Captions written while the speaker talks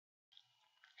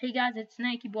Hey guys, it's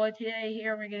NikeBoy. Today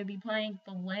here we're going to be playing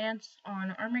the Lance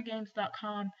on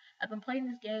ArmorGames.com. I've been playing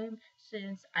this game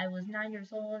since I was 9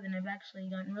 years old and I've actually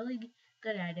gotten really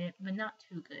good at it, but not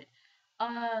too good.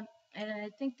 And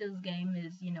I think this game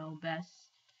is,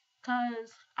 best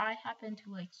because I happen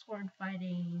to like sword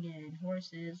fighting and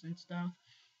horses and stuff.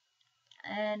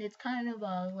 And it's kind of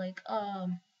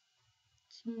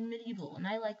it's medieval, and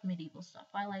I like medieval stuff.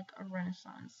 I like a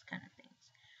Renaissance kind of things.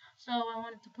 So I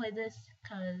wanted to play this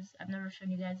because I've never shown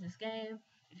you guys this game.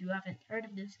 If you haven't heard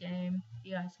of this game,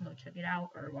 you guys can go check it out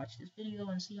or watch this video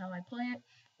and see how I play it.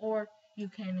 Or you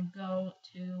can go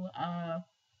to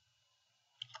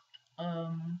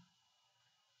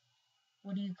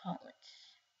what do you call it?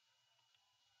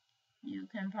 You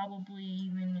can probably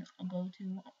even go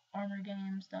to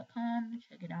armorgames.com,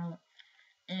 check it out.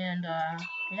 And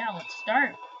yeah, let's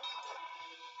start.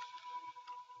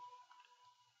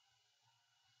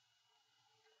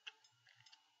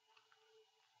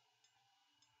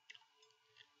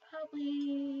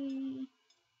 Probably.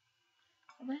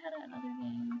 Have I had another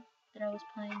game that I was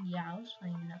playing? Yeah, I was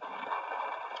playing another game.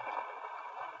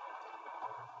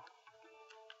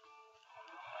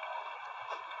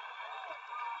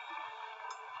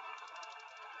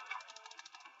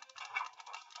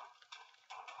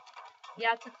 You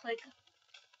have to click.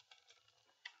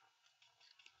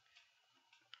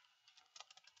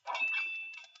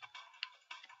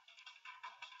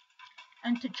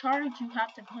 And to charge, you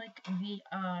have to click the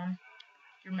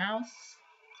your mouse,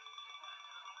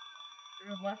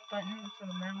 your left button for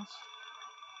the mouse.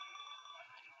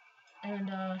 And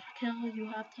kill, you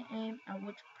have to aim at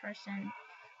which person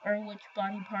or which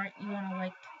body part you want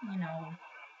to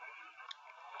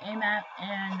aim at,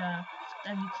 and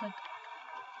then you click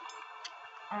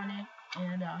on it,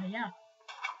 and yeah.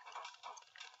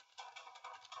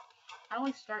 I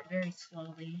always start very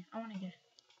slowly. I want to get.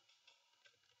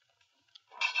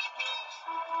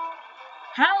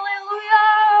 Hallelujah!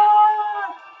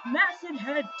 Massive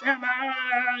head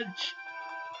damage!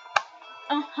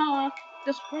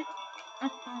 That's right.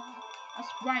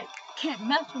 That's right. Can't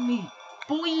mess with me.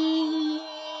 Boy!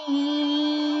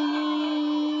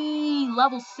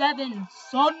 Level 7,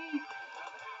 son!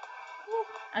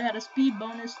 I got a speed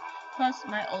bonus, plus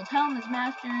my old helm is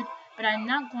mastered, but I'm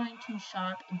not going to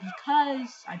shop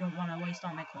because I don't want to waste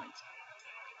all my coins.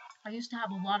 I used to have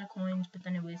a lot of coins, but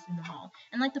then I wasted them all.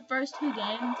 And like the first 2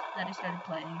 games that I started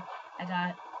playing, I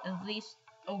got at least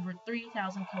over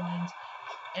 3,000 coins,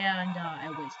 and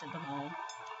I wasted them all.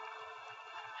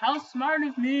 How smart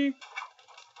of me!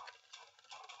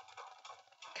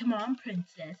 Come on,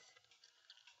 princess.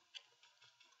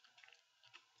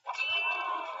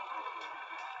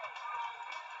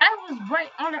 I was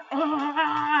right on her.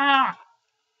 I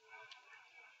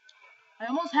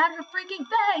almost had her freaking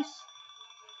face!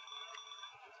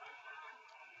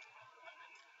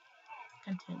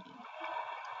 Continue.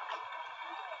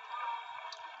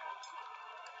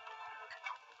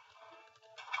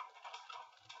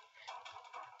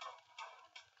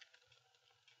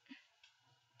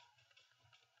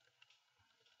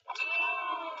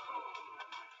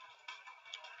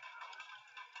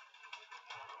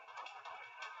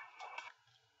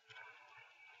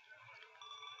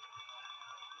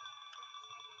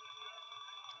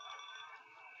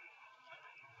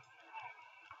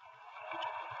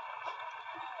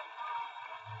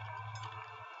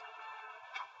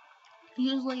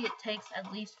 Usually it takes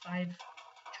at least 5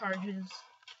 charges,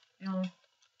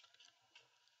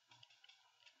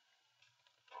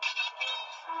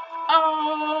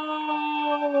 Oh,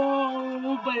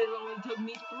 but it only took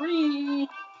me 3.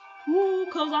 Ooh,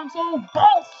 cause I'm so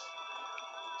boss!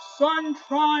 Son,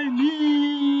 try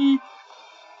me!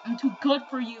 I'm too good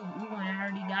for you. Ooh, I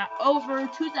already got over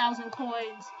 2,000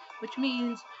 coins, which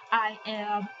means I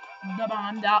am the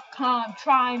bomb.com.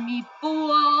 Try me,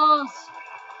 fools!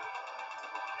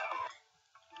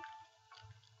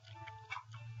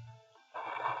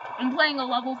 I'm playing a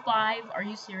level 5. Are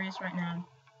you serious right now?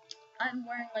 I'm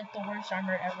wearing like the worst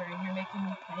armor ever, and you're making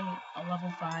me play a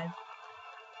level 5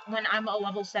 when I'm a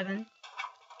level 7.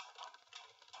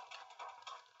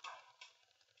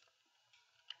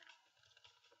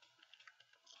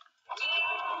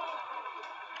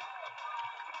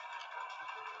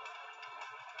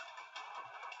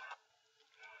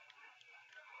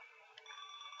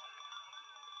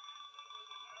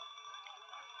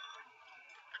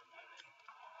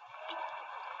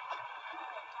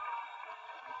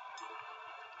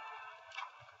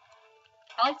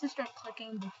 I like to start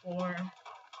clicking before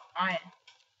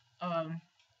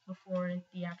before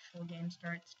the actual game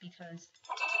starts, because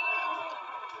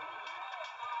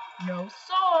no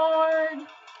sword.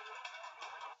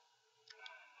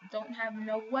 don't have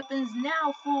no weapons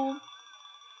now, fool.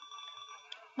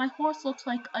 My horse looks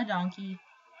like a donkey.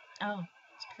 Oh,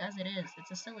 it's because it is.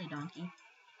 It's a silly donkey.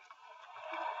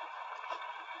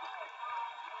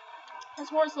 His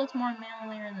horse looks more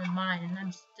manlier than mine, and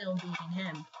I'm still beating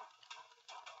him.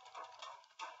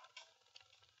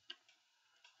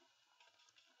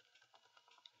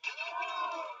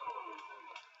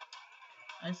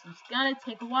 This is gonna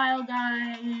take a while,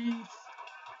 guys.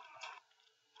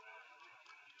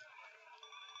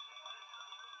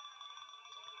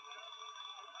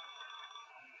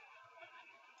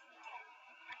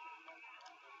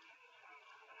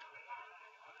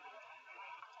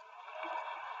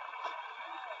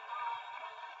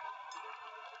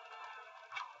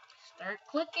 Start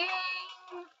clicking.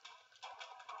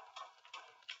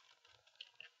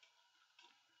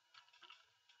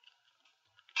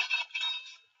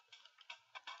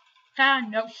 Ah,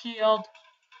 no shield.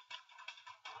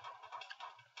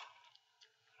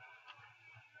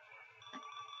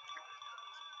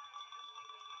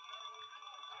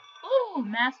 Ooh,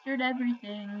 mastered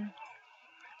everything.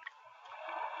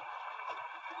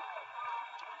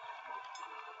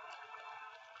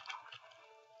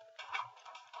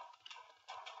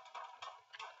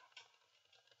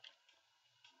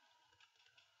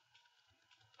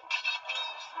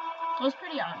 It was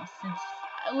pretty obvious since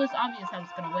it was obvious I was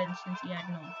gonna win since he had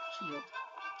no shield.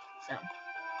 So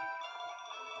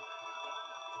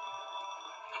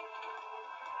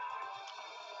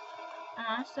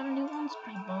 71's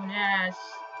pretty bonus.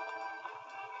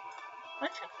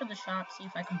 Let's check for the shop, see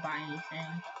if I can buy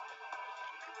anything.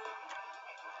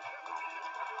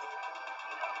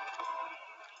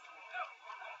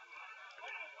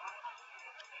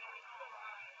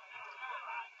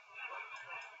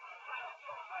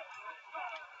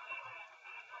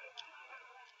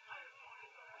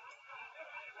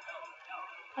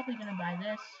 Probably gonna buy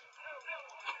this.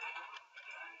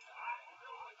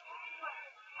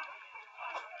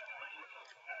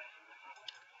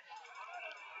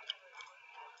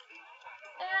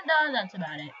 And that's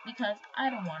about it, because I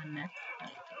don't want to mess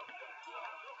anything.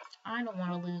 I don't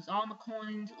want to lose all my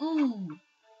coins. Ooh!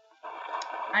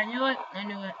 I knew it, I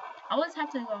knew it. I always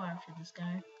have to go after this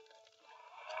guy.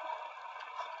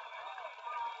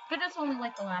 But it's only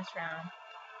like the last round.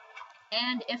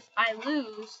 And if I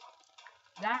lose,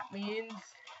 that means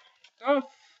death.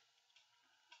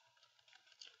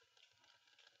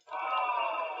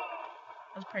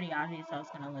 It was pretty obvious I was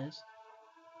gonna lose.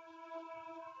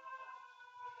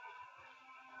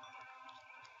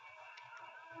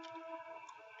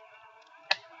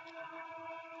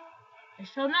 I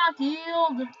shall not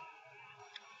yield.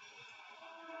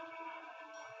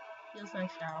 Yes, I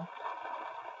shall.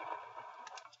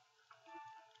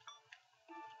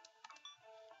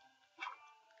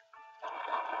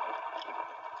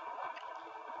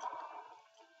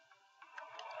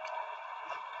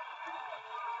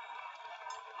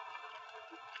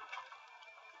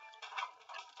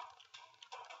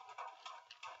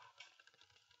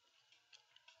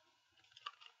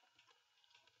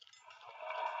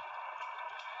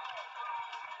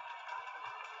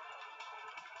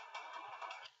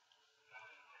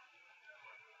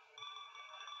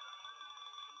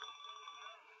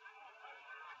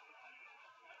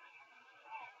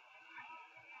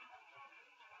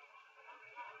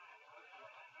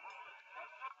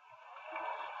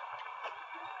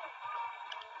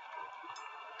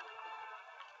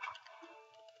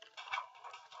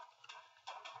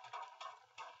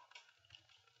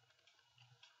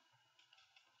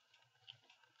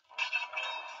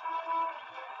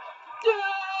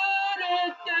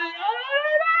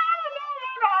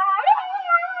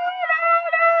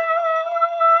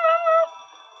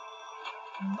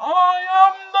 I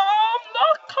am the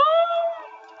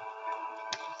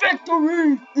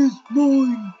Victory is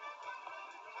mine.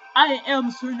 I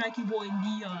am Sir NikeBoy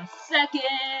the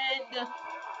second.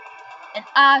 And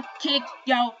I kick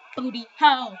your booty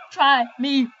hole. Try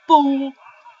me, fool.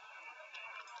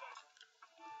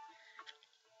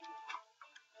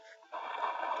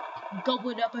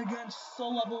 Going up against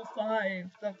Soul Level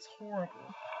 5. That's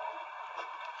horrible.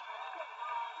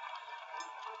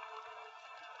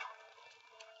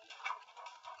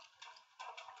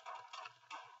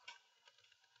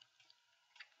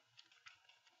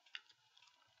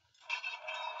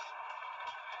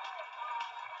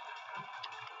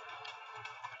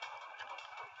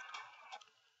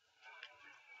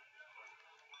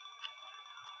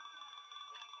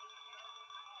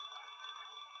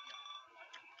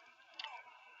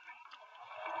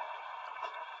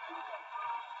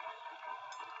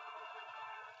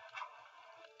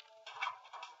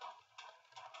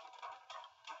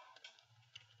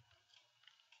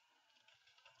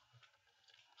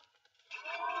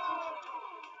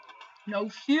 No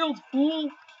shield, fool!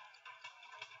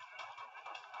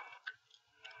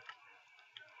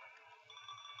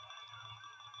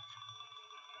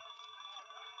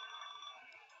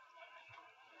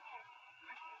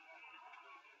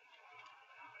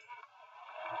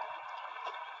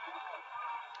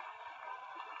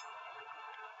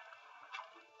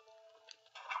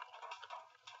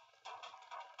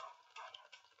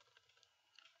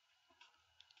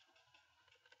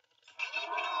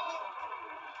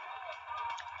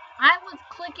 I was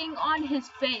clicking on his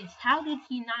face. How did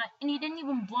he not? And he didn't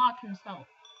even block himself.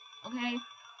 Okay?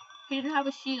 He didn't have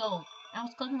a shield. I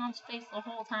was clicking on his face the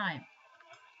whole time.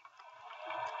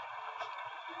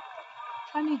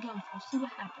 Try me again, fool. See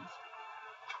what happens.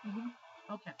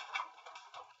 Okay.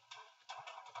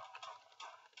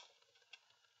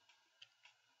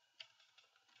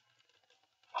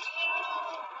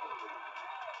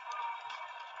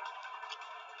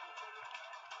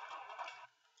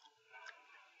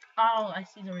 Oh, I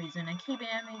see the reason. I keep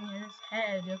aiming his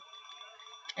head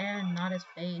and not his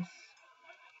face.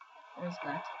 Or his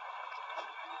gut.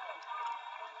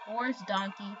 Or his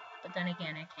donkey, but then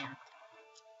again, I can't.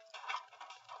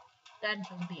 That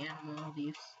would be animal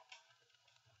abuse.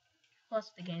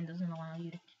 Plus, the game doesn't allow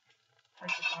you to hurt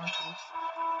the donkeys.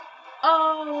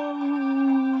 Oh!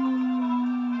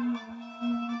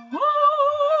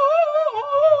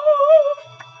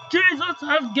 Jesus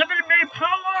has given me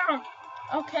power!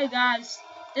 Okay, guys,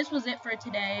 this was it for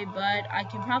today, but I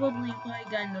can probably play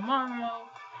again tomorrow.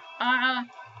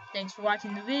 Thanks for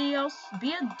watching the videos.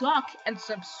 Be a duck and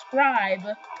subscribe.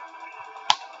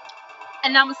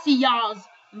 And I'ma see y'all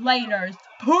later.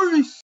 Peace!